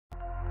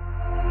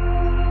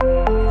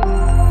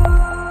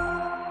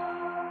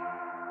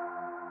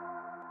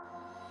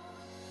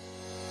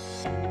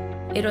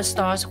It all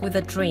starts with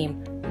a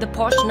dream, the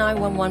Porsche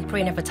 911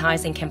 print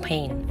advertising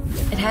campaign.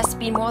 It has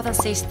been more than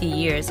 60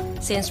 years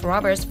since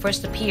robots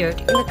first appeared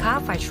in the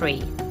car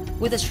factory.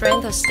 With the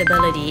strength of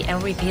stability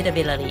and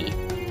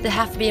repeatability, they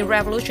have been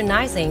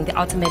revolutionizing the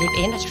automotive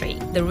industry.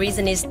 The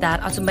reason is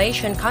that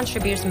automation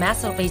contributes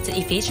massively to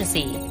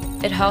efficiency.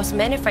 It helps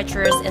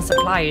manufacturers and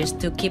suppliers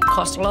to keep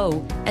costs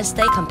low and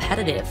stay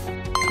competitive.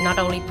 Not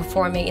only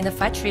performing in the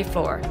factory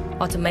floor,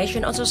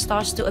 automation also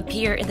starts to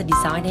appear in the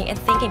designing and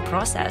thinking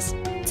process.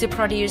 To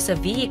produce a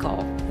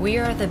vehicle, we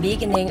are at the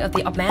beginning of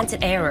the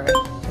augmented era,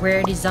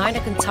 where a designer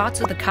can talk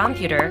to the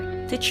computer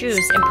to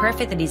choose and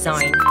perfect the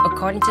design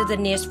according to the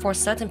needs for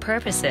certain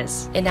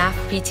purposes. In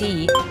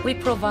FPT, we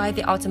provide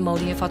the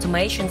automotive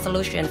automation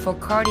solution for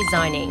car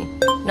designing,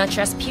 not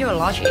just pure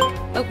logic,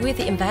 but with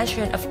the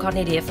invention of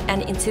cognitive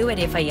and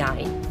intuitive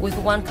AI. With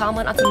one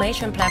common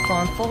automation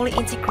platform fully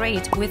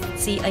integrated with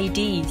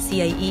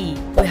CAD/CAE,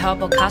 we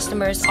help our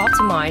customers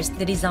optimize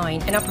the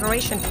design and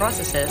operation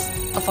processes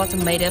of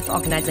automotive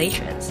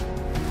organizations.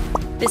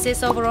 This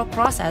is the overall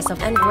process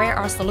and where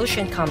our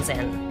solution comes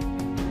in.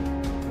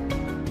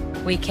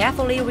 We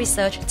carefully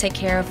research and take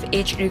care of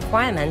each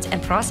requirement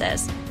and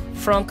process,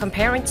 from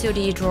comparing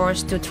 2D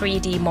drawers to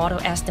 3D model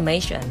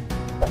estimation.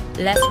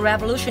 Let's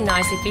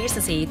revolutionize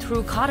efficiency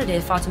through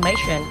cognitive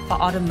automation for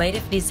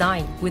automotive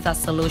design with our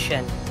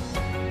solution.